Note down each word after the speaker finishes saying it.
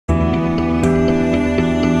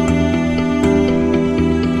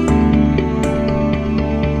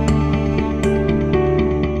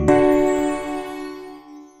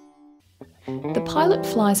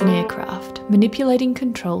pilot flies an aircraft, manipulating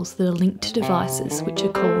controls that are linked to devices which are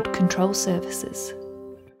called control surfaces.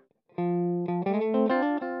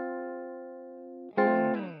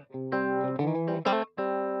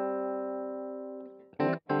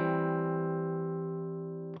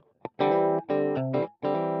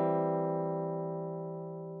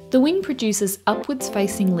 The wing produces upwards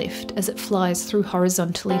facing lift as it flies through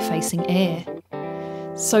horizontally facing air.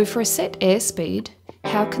 So for a set airspeed,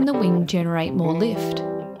 how can the wing generate more lift?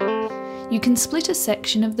 You can split a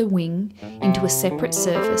section of the wing into a separate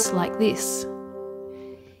surface like this.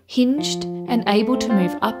 Hinged and able to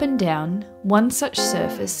move up and down, one such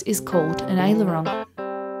surface is called an aileron.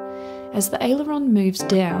 As the aileron moves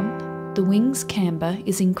down, the wing's camber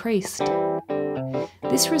is increased.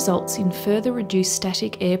 This results in further reduced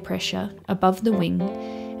static air pressure above the wing,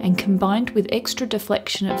 and combined with extra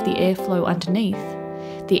deflection of the airflow underneath,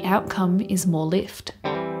 the outcome is more lift.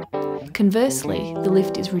 Conversely, the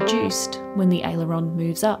lift is reduced when the aileron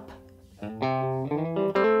moves up.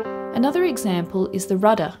 Another example is the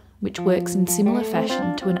rudder, which works in similar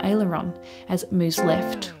fashion to an aileron as it moves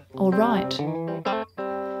left or right.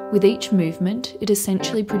 With each movement, it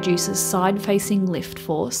essentially produces side-facing lift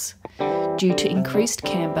force due to increased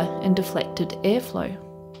camber and deflected airflow.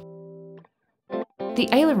 The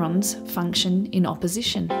ailerons function in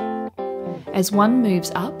opposition. As one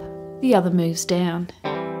moves up, the other moves down.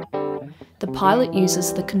 The pilot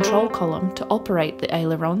uses the control column to operate the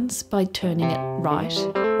ailerons by turning it right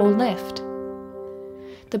or left.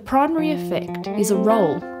 The primary effect is a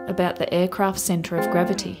roll about the aircraft's centre of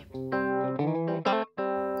gravity.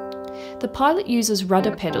 The pilot uses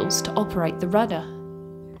rudder pedals to operate the rudder.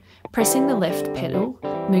 Pressing the left pedal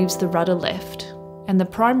moves the rudder left, and the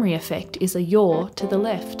primary effect is a yaw to the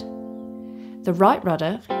left. The right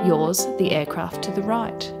rudder yaws the aircraft to the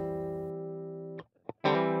right.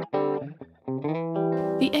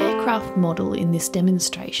 The aircraft model in this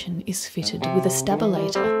demonstration is fitted with a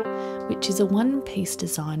stabilator, which is a one-piece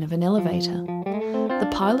design of an elevator. The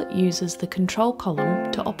pilot uses the control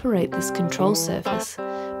column to operate this control surface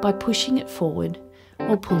by pushing it forward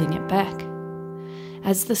or pulling it back.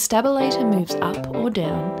 As the stabilator moves up or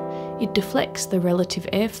down, it deflects the relative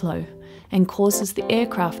airflow and causes the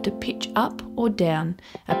aircraft to pitch up or down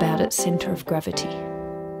about its centre of gravity.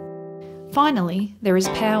 Finally, there is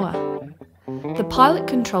power. The pilot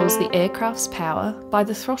controls the aircraft's power by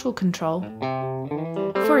the throttle control.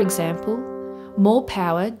 For example, more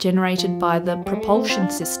power generated by the propulsion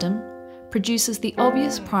system produces the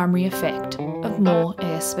obvious primary effect of more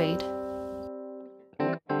airspeed.